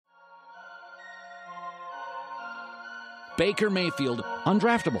Baker Mayfield,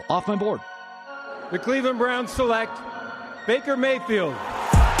 undraftable, off my board. The Cleveland Browns select Baker Mayfield. What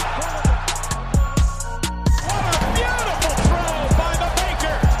a beautiful throw by the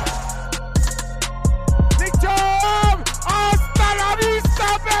Baker! Big Tom! Hasta la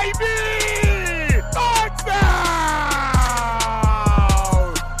vista, baby! Touchdown!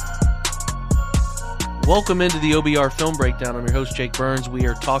 Welcome into the OBR Film Breakdown. I'm your host, Jake Burns. We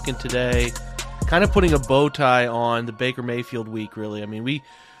are talking today, kind of putting a bow tie on the Baker Mayfield week, really. I mean, we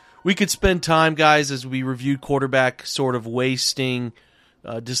could spend time, guys, as we reviewed quarterback, sort of wasting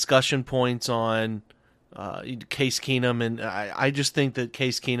discussion points on Case Keenum, and I just think that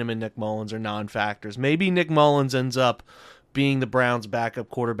Case Keenum and Nick Mullins are non-factors. Maybe Nick Mullins ends up being the Browns' backup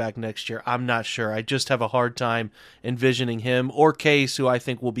quarterback next year. I'm not sure. I just have a hard time envisioning him or Case, who I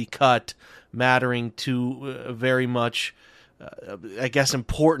think will be cut, mattering to very much, I guess,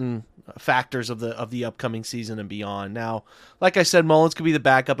 important factors of the upcoming season and beyond. Now, like I said, Mullins could be the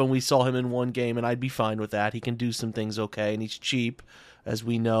backup, and we saw him in one game, and I'd be fine with that. He can do some things okay, and he's cheap, as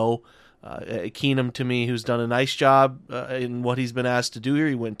we know. Keenum, to me, who's done a nice job in what he's been asked to do here.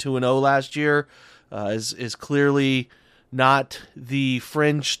 He went 2-0 last year, is clearly not the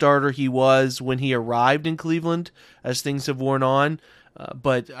fringe starter he was when he arrived in Cleveland, as things have worn on.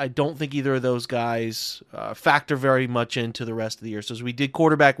 But I don't think either of those guys factor very much into the rest of the year. So as we did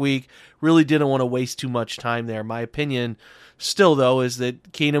quarterback week, really didn't want to waste too much time there. My opinion still, though, is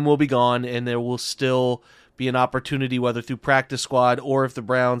that Keenum will be gone, and there will still be an opportunity, whether through practice squad or if the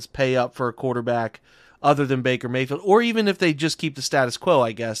Browns pay up for a quarterback other than Baker Mayfield, or even if they just keep the status quo,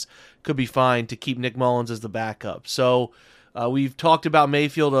 I guess, could be fine to keep Nick Mullins as the backup. So we've talked about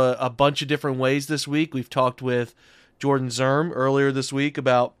Mayfield a bunch of different ways this week. We've talked with Jordan Zerm earlier this week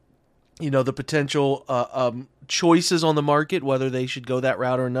about, the potential choices on the market, whether they should go that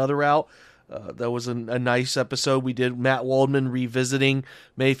route or another route. That was a nice episode. We did Matt Waldman revisiting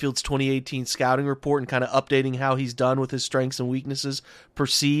Mayfield's 2018 scouting report and kind of updating how he's done with his strengths and weaknesses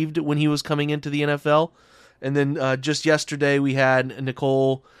perceived when he was coming into the NFL. And then just yesterday we had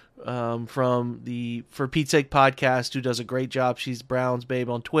Nicole from the For Pete's Sake podcast, who does a great job. She's Browns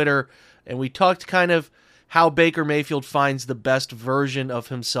Babe on Twitter. And we talked kind of how Baker Mayfield finds the best version of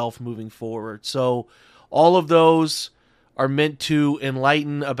himself moving forward. So all of those are meant to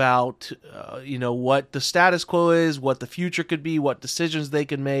enlighten about, what the status quo is, what the future could be, what decisions they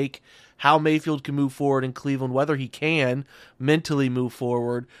can make, how Mayfield can move forward in Cleveland, whether he can mentally move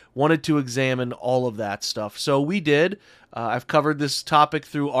forward. Wanted to examine all of that stuff. So we did. I've covered this topic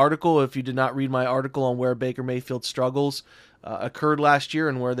through article. If you did not read my article on where Baker Mayfield struggles occurred last year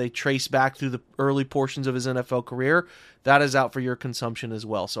and where they trace back through the early portions of his NFL career, that is out for your consumption as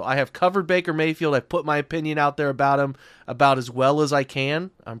well. So I have covered Baker Mayfield. I've put my opinion out there about him about as well as I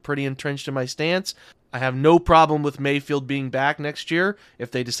can. I'm pretty entrenched in my stance. I have no problem with Mayfield being back next year if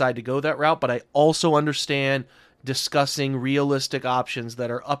they decide to go that route, but I also understand discussing realistic options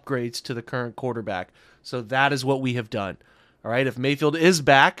that are upgrades to the current quarterback. So that is what we have done. All right, if Mayfield is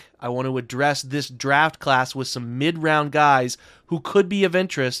back, I want to address this draft class with some mid-round guys who could be of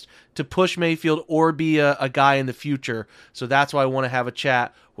interest to push Mayfield or be a guy in the future. So that's why I want to have a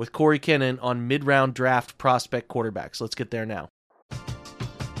chat with Corey Kennan on mid-round draft prospect quarterbacks. Let's get there now.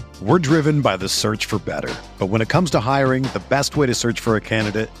 We're driven by the search for better. But when it comes to hiring, the best way to search for a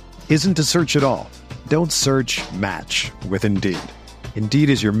candidate isn't to search at all. Don't search, match with Indeed. Indeed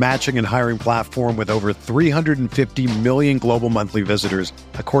is your matching and hiring platform with over 350 million global monthly visitors,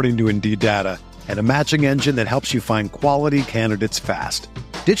 according to Indeed data, and a matching engine that helps you find quality candidates fast.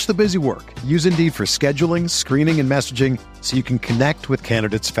 Ditch the busy work. Use Indeed for scheduling, screening, and messaging so you can connect with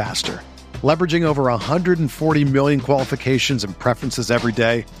candidates faster. Leveraging over 140 million qualifications and preferences every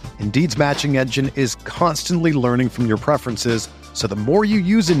day, Indeed's matching engine is constantly learning from your preferences, so the more you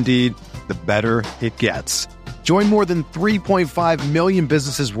use Indeed, the better it gets. Join more than 3.5 million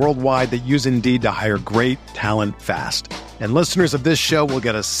businesses worldwide that use Indeed to hire great talent fast. And listeners of this show will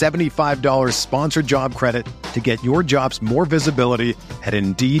get a $75 sponsored job credit to get your jobs more visibility at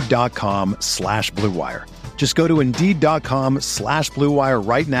Indeed.com/Blue Wire. Just go to Indeed.com/Blue Wire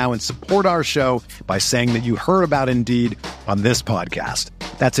right now and support our show by saying that you heard about Indeed on this podcast.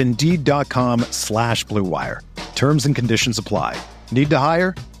 That's Indeed.com/Blue Wire. Terms and conditions apply. Need to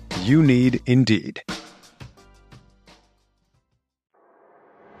hire? You need Indeed.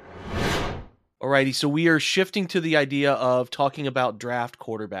 Alrighty, so we are shifting to the idea of talking about draft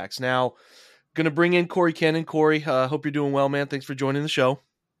quarterbacks. Now, going to bring in Corey Kennan. Corey, hope you're doing well, man. Thanks for joining the show.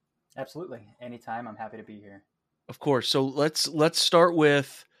 Absolutely. Anytime. I'm happy to be here. Of course. So let's start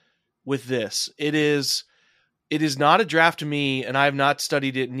with this. It is not a draft to me, and I have not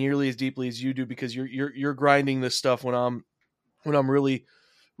studied it nearly as deeply as you do because you're grinding this stuff when I'm when I'm really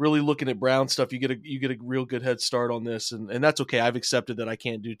looking at Brown stuff, you get a real good head start on this, and that's okay. I've accepted that I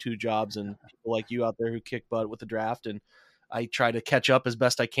can't do two jobs, and people like you out there who kick butt with the draft, and I try to catch up as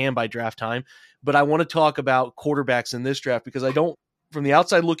best I can by draft time. But I want to talk about quarterbacks in this draft because I don't, from the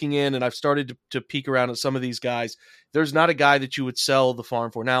outside looking in, and I've started to peek around at some of these guys, there's not a guy that you would sell the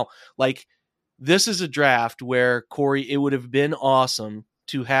farm for. Now, like, this is a draft where, Corey, it would have been awesome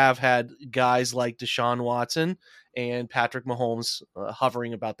to have had guys like Deshaun Watson and Patrick Mahomes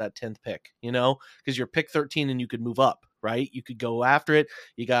hovering about that 10th pick, because you're pick 13 and you could move up, right? You could go after it.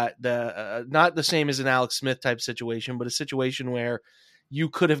 You got the not the same as an Alex Smith type situation, but a situation where you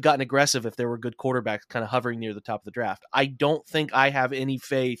could have gotten aggressive if there were good quarterbacks kind of hovering near the top of the draft. I don't think I have any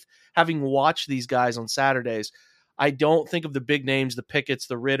faith, having watched these guys on Saturdays. I don't think of the big names, the Pickett's,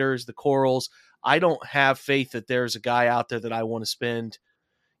 the Ritters, the Corals. I don't have faith that there's a guy out there that I want to spend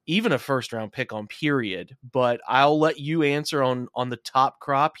even a first-round pick on, period. But I'll let you answer on the top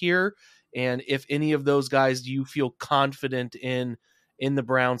crop here, and if any of those guys you feel confident in the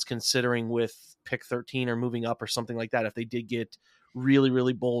Browns considering with pick 13 or moving up or something like that, if they did get really,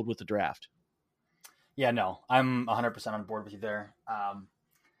 really bold with the draft. Yeah, no, I'm 100% on board with you there.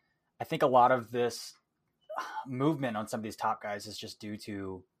 I think a lot of this movement on some of these top guys is just due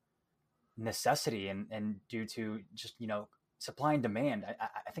to necessity and due to just, supply and demand.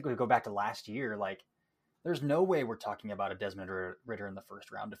 I think we go back to last year, like there's no way we're talking about a Desmond Ridder in the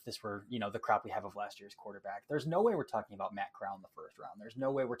first round. If this were, the crop we have of last year's quarterback, there's no way we're talking about Matt Corral in the first round. There's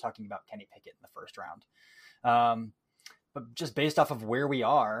no way we're talking about Kenny Pickett in the first round. But just based off of where we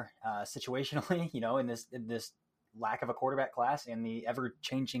are situationally, in this lack of a quarterback class and the ever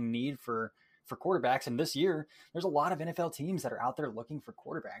changing need for quarterbacks. And this year, there's a lot of NFL teams that are out there looking for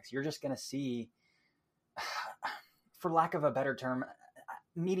quarterbacks. You're just going to see, for lack of a better term,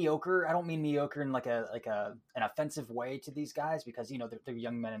 mediocre. I don't mean mediocre in like an offensive way to these guys, because they're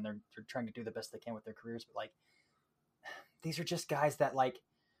young men and they're trying to do the best they can with their careers. But like, these are just guys that like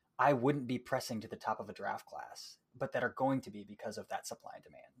I wouldn't be pressing to the top of a draft class, but that are going to be because of that supply and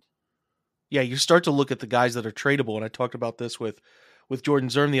demand. Yeah, you start to look at the guys that are tradable, and I talked about this with Jordan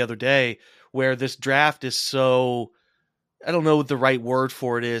Zern the other day, where this draft is so, I don't know what the right word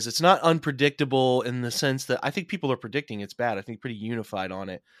for it is. It's not unpredictable in the sense that I think people are predicting it's bad. I think pretty unified on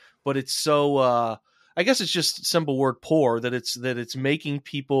it, but it's so, I guess it's just simple word poor, that it's making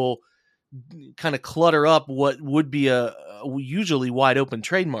people kind of clutter up what would be a usually wide open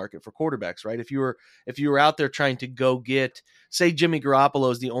trade market for quarterbacks, right? If you were out there trying to go get, say, Jimmy Garoppolo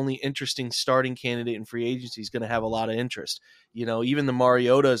is the only interesting starting candidate in free agency, is going to have a lot of interest. Even the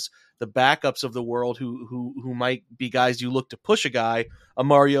Mariotas, the backups of the world, who might be guys you look to push a guy, a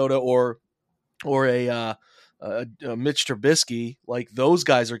Mariota or a Mitch Trubisky, like those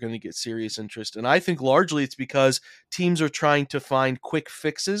guys are going to get serious interest. And I think largely it's because teams are trying to find quick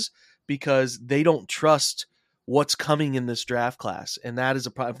fixes because they don't trust what's coming in this draft class. And that is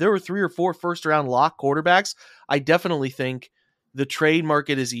a problem. If there were 3 or 4 first round lock quarterbacks, I definitely think the trade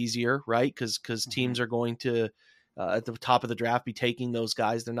market is easier, right? Because teams are going to, at the top of the draft, be taking those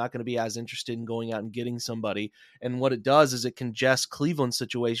guys. They're not going to be as interested in going out and getting somebody. And what it does is it congests Cleveland's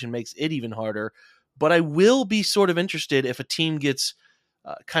situation, makes it even harder. But I will be sort of interested if a team gets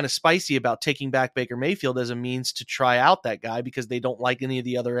kind of spicy about taking back Baker Mayfield as a means to try out that guy because they don't like any of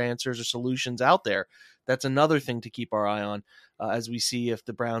the other answers or solutions out there. That's another thing to keep our eye on as we see if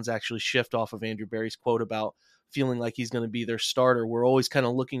the Browns actually shift off of Andrew Berry's quote about feeling like he's going to be their starter. We're always kind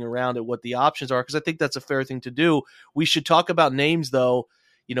of looking around at what the options are because I think that's a fair thing to do. We should talk about names, though.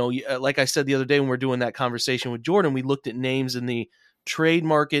 Like I said the other day when we were doing that conversation with Jordan, we looked at names in the trade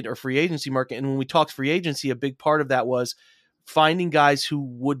market or free agency market. And when we talked free agency, a big part of that was finding guys who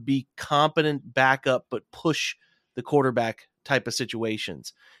would be competent backup but push the quarterback type of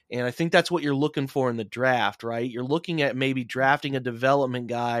situations. And I think that's what you're looking for in the draft, right? You're looking at maybe drafting a development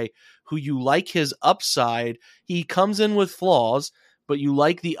guy who you like his upside. He comes in with flaws, but you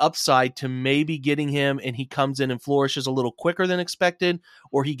like the upside to maybe getting him and he comes in and flourishes a little quicker than expected,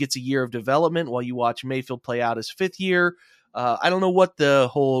 or he gets a year of development while you watch Mayfield play out his 5th year. I don't know what the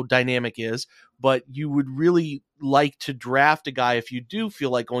whole dynamic is, but you would really like to draft a guy if you do feel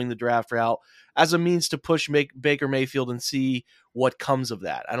like going the draft route as a means to push Baker Mayfield and see what comes of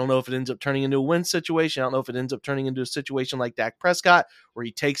that. I don't know if it ends up turning into a win situation. I don't know if it ends up turning into a situation like Dak Prescott where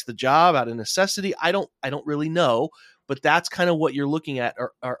he takes the job out of necessity. I don't really know, but that's kind of what you're looking at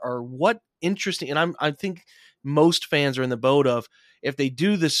or what interesting. And I think most fans are in the boat of if they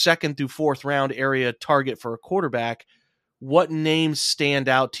do the 2nd through 4th round area target for a quarterback, what names stand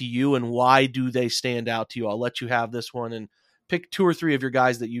out to you and why do they stand out to you? I'll let you have this one and pick 2 or 3 of your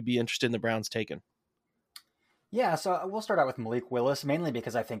guys that you'd be interested in the Browns taking. Yeah, so we'll start out with Malik Willis, mainly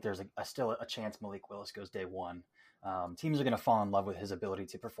because I think there's still a chance Malik Willis goes day one. Teams are going to fall in love with his ability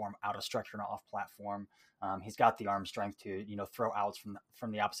to perform out of structure and off platform. He's got the arm strength to throw outs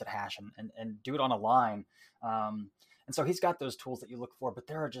from the opposite hash and do it on a line. And so he's got those tools that you look for, but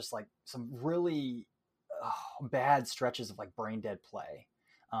there are just like some really bad stretches of like brain dead play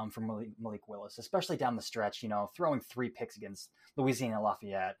from Malik Willis, especially down the stretch, throwing 3 picks against Louisiana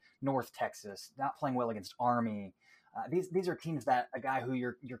Lafayette, North Texas, not playing well against Army. These are teams that a guy who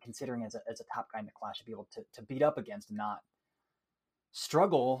you're considering as a top guy in the class should be able to beat up against and not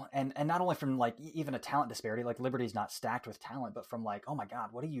struggle. And not only from like even a talent disparity, like Liberty's not stacked with talent, but from like, oh my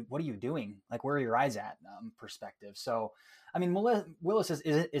God, what are you doing? Like, where are your eyes at perspective? So, I mean, Willis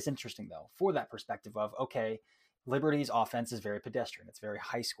is interesting though, for that perspective of, okay, Liberty's offense is very pedestrian. It's very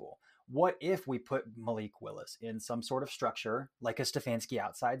high school. What if we put Malik Willis in some sort of structure like a Stefanski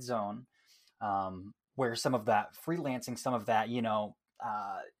outside zone, where some of that freelancing, some of that,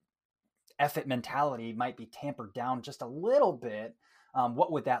 effort mentality might be tampered down just a little bit.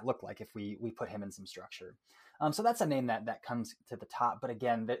 What would that look like if we put him in some structure? So that's a name that comes to the top. But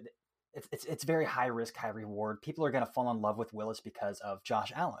again, it's very high risk, high reward. People are going to fall in love with Willis because of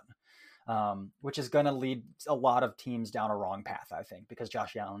Josh Allen, which is going to lead a lot of teams down a wrong path, I think, because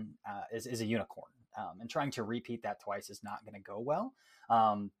Josh Allen is a unicorn. And trying to repeat that twice is not going to go well.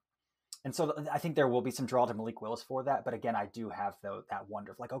 And so I think there will be some draw to Malik Willis for that. But again, I do have that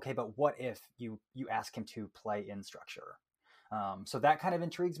wonder of like, okay, but what if you ask him to play in structure? So that kind of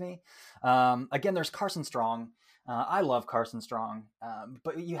intrigues me. Again, there's Carson Strong. I love Carson Strong,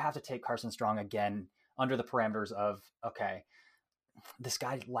 but you have to take Carson Strong again under the parameters of, okay, this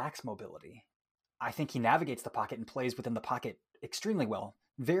guy lacks mobility. I think he navigates the pocket and plays within the pocket extremely well.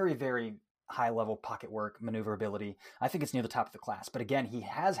 Very, very high level pocket work, maneuverability. I think it's near the top of the class. But again, he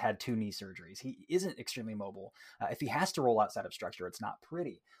has had 2 knee surgeries. He isn't extremely mobile. If he has to roll outside of structure, it's not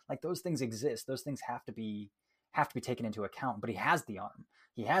pretty. Like, those things exist. Those things have to be taken into account, but he has the arm.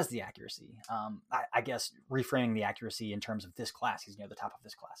 He has the accuracy. I guess reframing the accuracy in terms of this class, he's near the top of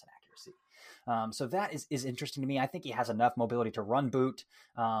this class in accuracy. So that is interesting to me. I think he has enough mobility to run boot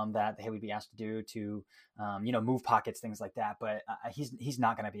that he would be asked to do to, move pockets, things like that. But he's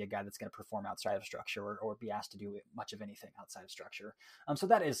not going to be a guy that's going to perform outside of structure or be asked to do much of anything outside of structure. So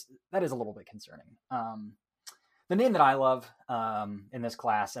that is a little bit concerning. The name that I love in this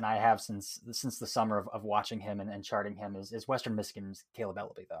class, and I have since the summer of watching him and charting him, is Western Michigan's Caleb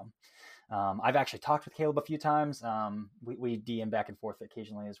Ellaby, though. I've actually talked with Caleb a few times. We DM back and forth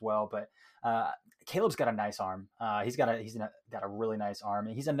occasionally as well, but Caleb's got a nice arm. He's got a really nice arm.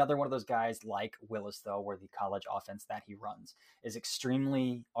 And he's another one of those guys like Willis, though, where the college offense that he runs is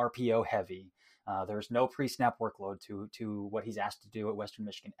extremely RPO heavy. There's no pre-snap workload to what he's asked to do at Western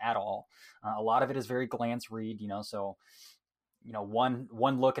Michigan at all. A lot of it is very glance read, so one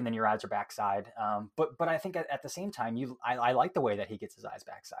look and then your eyes are backside. But I think at the same time, I like the way that he gets his eyes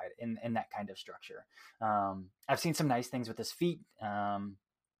backside in that kind of structure. I've seen some nice things with his feet.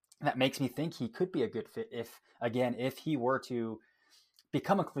 That makes me think he could be a good fit if he were to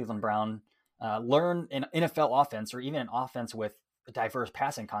become a Cleveland Brown, learn an NFL offense or even an offense with diverse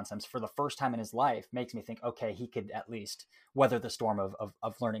passing concepts for the first time in his life. Makes me think, okay, he could at least weather the storm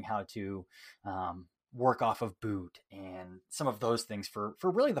of learning how to work off of boot and some of those things for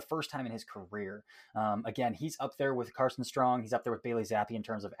really the first time in his career. Again, he's up there with Carson Strong. He's up there with Bailey Zappi in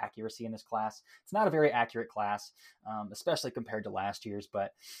terms of accuracy in this class. It's not a very accurate class, especially compared to last year's,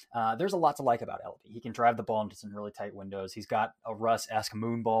 but there's a lot to like about Ellaby. He can drive the ball into some really tight windows. He's got a Russ-esque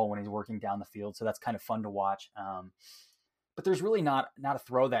moon ball when he's working down the field, so that's kind of fun to watch. But there's really not a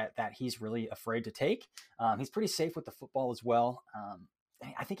throw that he's really afraid to take. He's pretty safe with the football as well.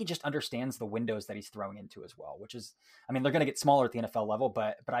 I think he just understands the windows that he's throwing into as well, which is, I mean, they're going to get smaller at the NFL level,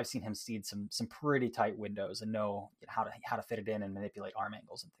 but I've seen him seed some pretty tight windows and know how to fit it in and manipulate arm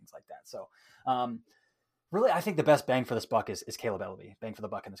angles and things like that. So really, I think the best bang for this buck is Caleb Ellaby. Bang for the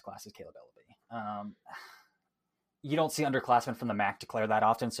buck in this class is Caleb Ellaby. You don't see underclassmen from the MAC declare that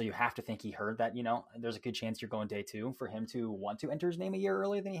often, so you have to think he heard that, there's a good chance you're going day 2 for him to want to enter his name a year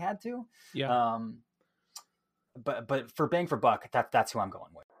earlier than he had to. Yeah. But for bang for buck, that's who I'm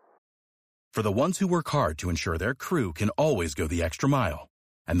going with. For the ones who work hard to ensure their crew can always go the extra mile,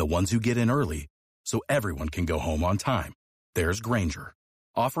 and the ones who get in early so everyone can go home on time, there's Grainger,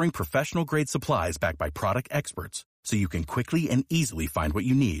 offering professional-grade supplies backed by product experts so you can quickly and easily find what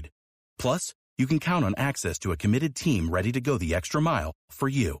you need. Plus, you can count on access to a committed team ready to go the extra mile for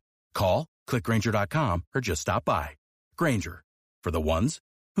you. Call, click Grainger.com, or just stop by. Grainger, for the ones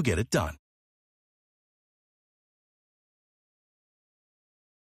who get it done.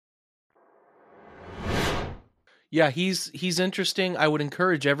 Yeah, he's interesting. I would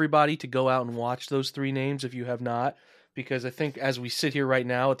encourage everybody to go out and watch those three names if you have not, because I think as we sit here right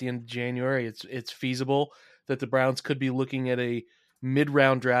now at the end of January, it's feasible that the Browns could be looking at a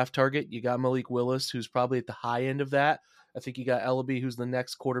mid-round draft target. You got Malik Willis, who's probably at the high end of that. I think you got Ellaby, who's the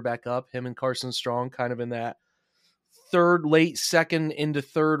next quarterback up. Him and Carson Strong kind of in that third, late second into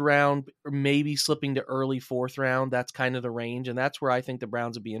third round, or maybe slipping to early fourth round. That's kind of the range, and that's where I think the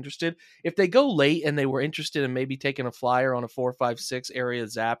Browns would be interested. If they go late and they were interested in maybe taking a flyer on a 4, 5, 6 area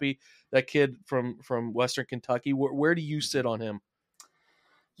Zappy, that kid from Western Kentucky, where do you sit on him?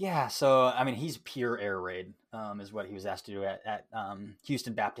 Yeah, so I mean, he's pure air raid, is what he was asked to do at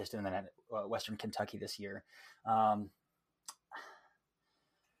Houston Baptist and then at Western Kentucky this year.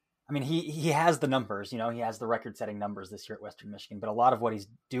 I mean, he has the numbers, he has the record-setting numbers this year at Western Michigan, but a lot of what he's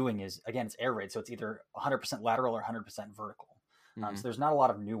doing is, again, it's air raid, so it's either 100% lateral or 100% vertical. So there's not a lot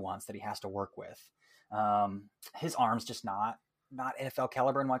of nuance that he has to work with. His arm's just not NFL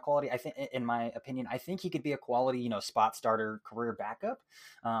caliber in my opinion. I think he could be a quality, spot starter, career backup.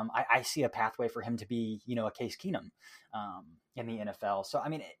 I see a pathway for him to be, a Case Keenum in the NFL. So, I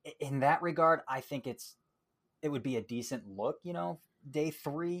mean, in that regard, I think it would be a decent look, day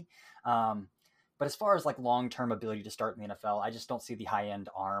 3. But as far as like long-term ability to start in the NFL, I just don't see the high-end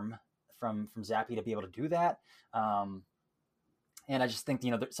arm from Zappy to be able to do that. And I just think,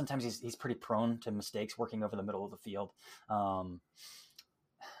 sometimes he's pretty prone to mistakes working over the middle of the field. I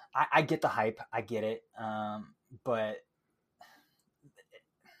get the hype. I get it. But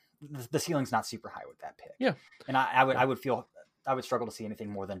the ceiling's not super high with that pick. Yeah. And I would struggle to see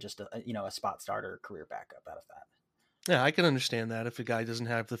anything more than just a spot starter career backup out of that. Yeah, I can understand that if a guy doesn't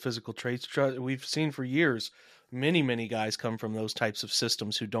have the physical traits. We've seen for years, many guys come from those types of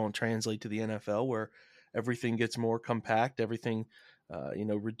systems who don't translate to the NFL, where everything gets more compact, everything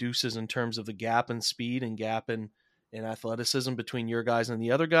reduces in terms of the gap in speed and gap in athleticism between your guys and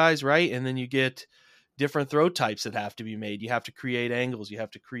the other guys, right? And then you get different throw types that have to be made. You have to create angles, you have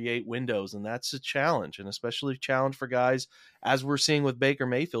to create windows, and that's a challenge, and especially a challenge for guys, as we're seeing with Baker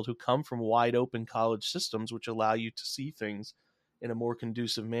Mayfield, who come from wide open college systems, which allow you to see things in a more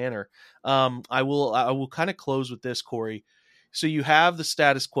conducive manner. I will kind of close with this, Corey. So you have the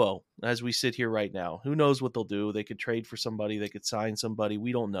status quo as we sit here right now. Who knows what they'll do? They could trade for somebody, they could sign somebody.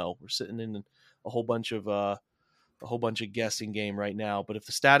 We don't know. We're sitting in a whole bunch of guessing game right now. But if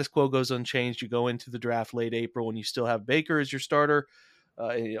the status quo goes unchanged, you go into the draft late April and you still have Baker as your starter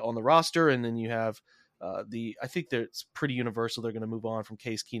on the roster. And then you have I think that it's pretty universal. They're going to move on from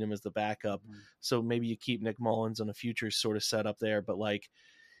Case Keenum as the backup. So maybe you keep Nick Mullins on a future sort of setup there. But like,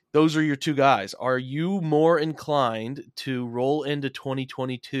 those are your two guys. Are you more inclined to roll into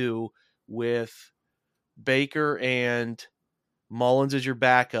 2022 with Baker and Mullins as your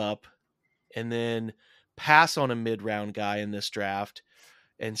backup and then pass on a mid-round guy in this draft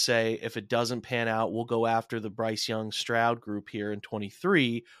and say, if it doesn't pan out, we'll go after the Bryce Young Stroud group here in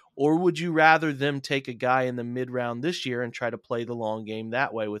 23? Or would you rather them take a guy in the mid-round this year and try to play the long game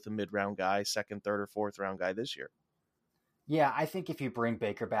that way with a mid-round guy, second, third, or fourth round guy this year? Yeah, I think if you bring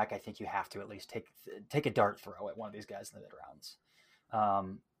Baker back, I think you have to at least take a dart throw at one of these guys in the mid-rounds.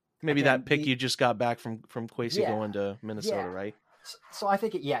 Maybe again, that pick you just got back from Kwesi going to Minnesota, right? So I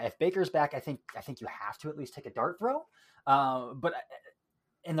think, if Baker's back, I think you have to at least take a dart throw.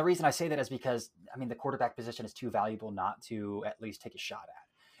 And the reason I say that is because, I mean, the quarterback position is too valuable not to at least take a shot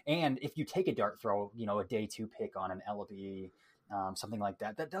at. And if you take a dart throw, a day 2 pick on an LB, something like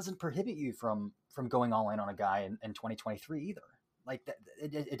that, that doesn't prohibit you from going all in on a guy in 2023 either. Like that,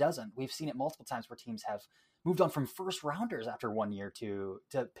 it doesn't. We've seen it multiple times where teams have moved on from first rounders after 1 year to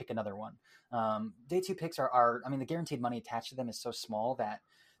pick another one. Day 2 picks are, I mean, the guaranteed money attached to them is so small that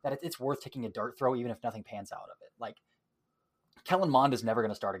it's worth taking a dart throw, even if nothing pans out of it. Like, Kellen Mond is never going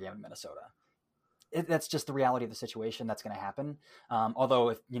to start a game in Minnesota. That's just the reality of the situation. That's going to happen. Although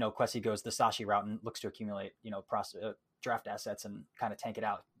if, Kwesi goes the Sashi route and looks to accumulate, draft assets and kind of tank it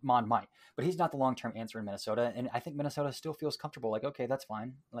out, Mond might, but he's not the long-term answer in Minnesota. And I think Minnesota still feels comfortable. Like, okay, that's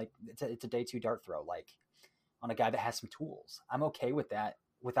fine. Like it's a day 2 dart throw, like on a guy that has some tools. I'm okay with that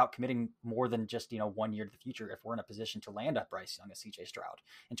without committing more than just, 1 year to the future if we're in a position to land up Bryce Young, a CJ Stroud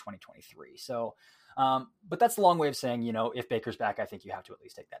in 2023. So, but that's the long way of saying, if Baker's back, I think you have to at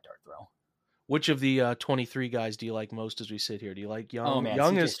least take that dart throw. Which of the 23 guys do you like most as we sit here? Do you like Young? Oh man,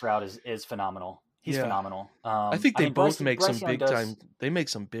 Young CJ Stroud is phenomenal. He's phenomenal. I think they both make Bryce some big time. They make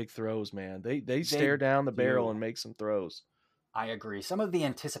some big throws, man. They stare down the barrel and make some throws. I agree. Some of the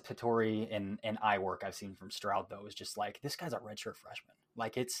anticipatory and eye work I've seen from Stroud though is just like, this guy's a redshirt freshman.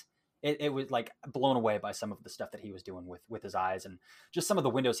 Like it's it was like blown away by some of the stuff that he was doing with his eyes and just some of the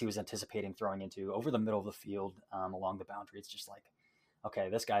windows he was anticipating throwing into over the middle of the field, along the boundary. It's just like, okay,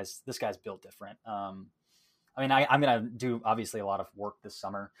 this guy's built different. I mean, I'm going to do obviously a lot of work this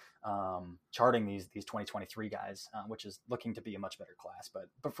summer, charting these 2023 guys, which is looking to be a much better class.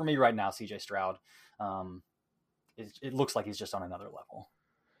 But for me right now, CJ Stroud, it looks like he's just on another level.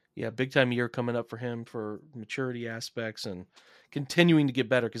 Yeah, big time year coming up for him for maturity aspects and continuing to get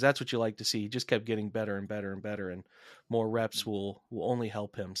better, because that's what you like to see. He just kept getting better and better and better, and more reps will only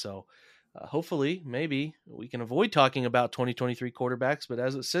help him. So hopefully, maybe we can avoid talking about 2023 quarterbacks, but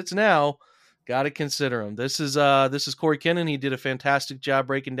as it sits now, got to consider him. This is Corey Kinnan. He did a fantastic job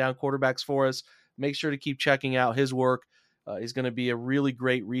breaking down quarterbacks for us. Make sure to keep checking out his work. He's going to be a really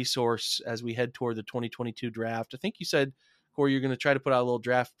great resource as we head toward the 2022 draft. I think you said, Corey, you're going to try to put out a little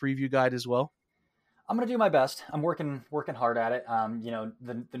draft preview guide as well. I'm going to do my best. I'm working hard at it.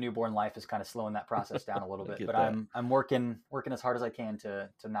 The newborn life is kind of slowing that process down a little bit, but that. I'm working as hard as I can to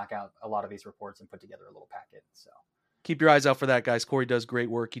knock out a lot of these reports and put together a little packet. So keep your eyes out for that, guys. Corey does great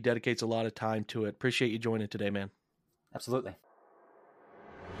work. He dedicates a lot of time to it. Appreciate you joining today, man. Absolutely.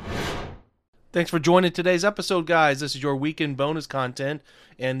 Thanks for joining today's episode, guys. This is your weekend bonus content,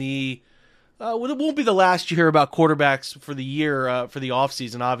 and it won't be the last you hear about quarterbacks for the year, for the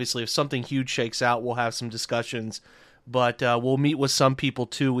offseason. Obviously, if something huge shakes out, we'll have some discussions, but we'll meet with some people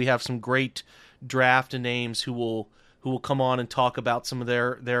too. We have some great draft names who will come on and talk about some of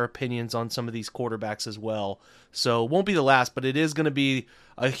their opinions on some of these quarterbacks as well. So it won't be the last, but it is going to be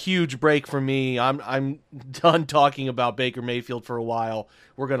a huge break for me. I'm done talking about Baker Mayfield for a while.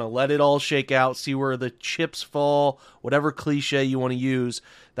 We're going to let it all shake out, see where the chips fall, whatever cliche you want to use.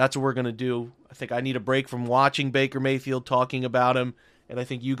 That's what we're going to do. I think I need a break from watching Baker Mayfield, talking about him, and I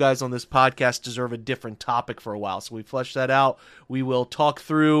think you guys on this podcast deserve a different topic for a while. So we flesh that out. We will talk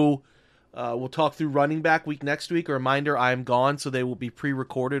through running back week next week. A reminder, I'm gone, so they will be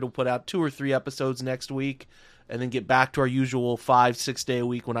pre-recorded. We'll put out 2 or 3 episodes next week and then get back to our usual 5-6 day a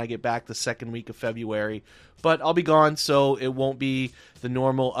week when I get back the second week of February. But I'll be gone, so it won't be the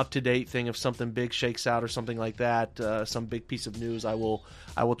normal up-to-date thing. If something big shakes out or something like that, some big piece of news, I will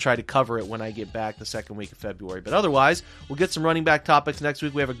try to cover it when I get back the second week of February. But otherwise, we'll get some running back topics next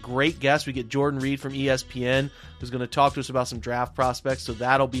week. We have a great guest. We get Jordan Reed from ESPN, who's going to talk to us about some draft prospects, so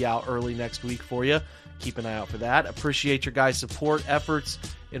that'll be out early next week for you. Keep an eye out for that. Appreciate your guys' support efforts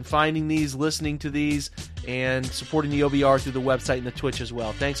in finding these, listening to these, and supporting the OBR through the website and the Twitch as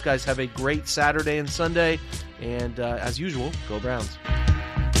well. Thanks, guys. Have a great Saturday and Sunday. And as usual, go Browns.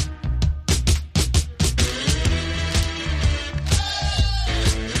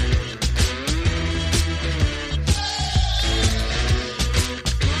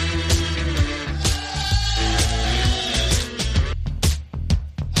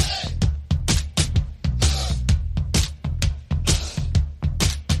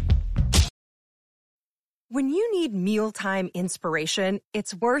 When you need mealtime inspiration,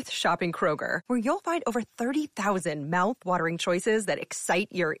 it's worth shopping Kroger, where you'll find over 30,000 mouth-watering choices that excite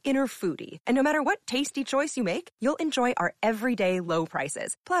your inner foodie. And no matter what tasty choice you make, you'll enjoy our everyday low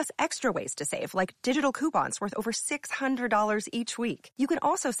prices, plus extra ways to save, like digital coupons worth over $600 each week. You can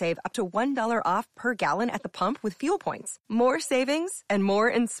also save up to $1 off per gallon at the pump with fuel points. More savings and more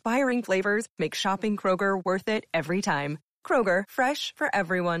inspiring flavors make shopping Kroger worth it every time. Kroger, fresh for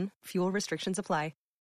everyone. Fuel restrictions apply.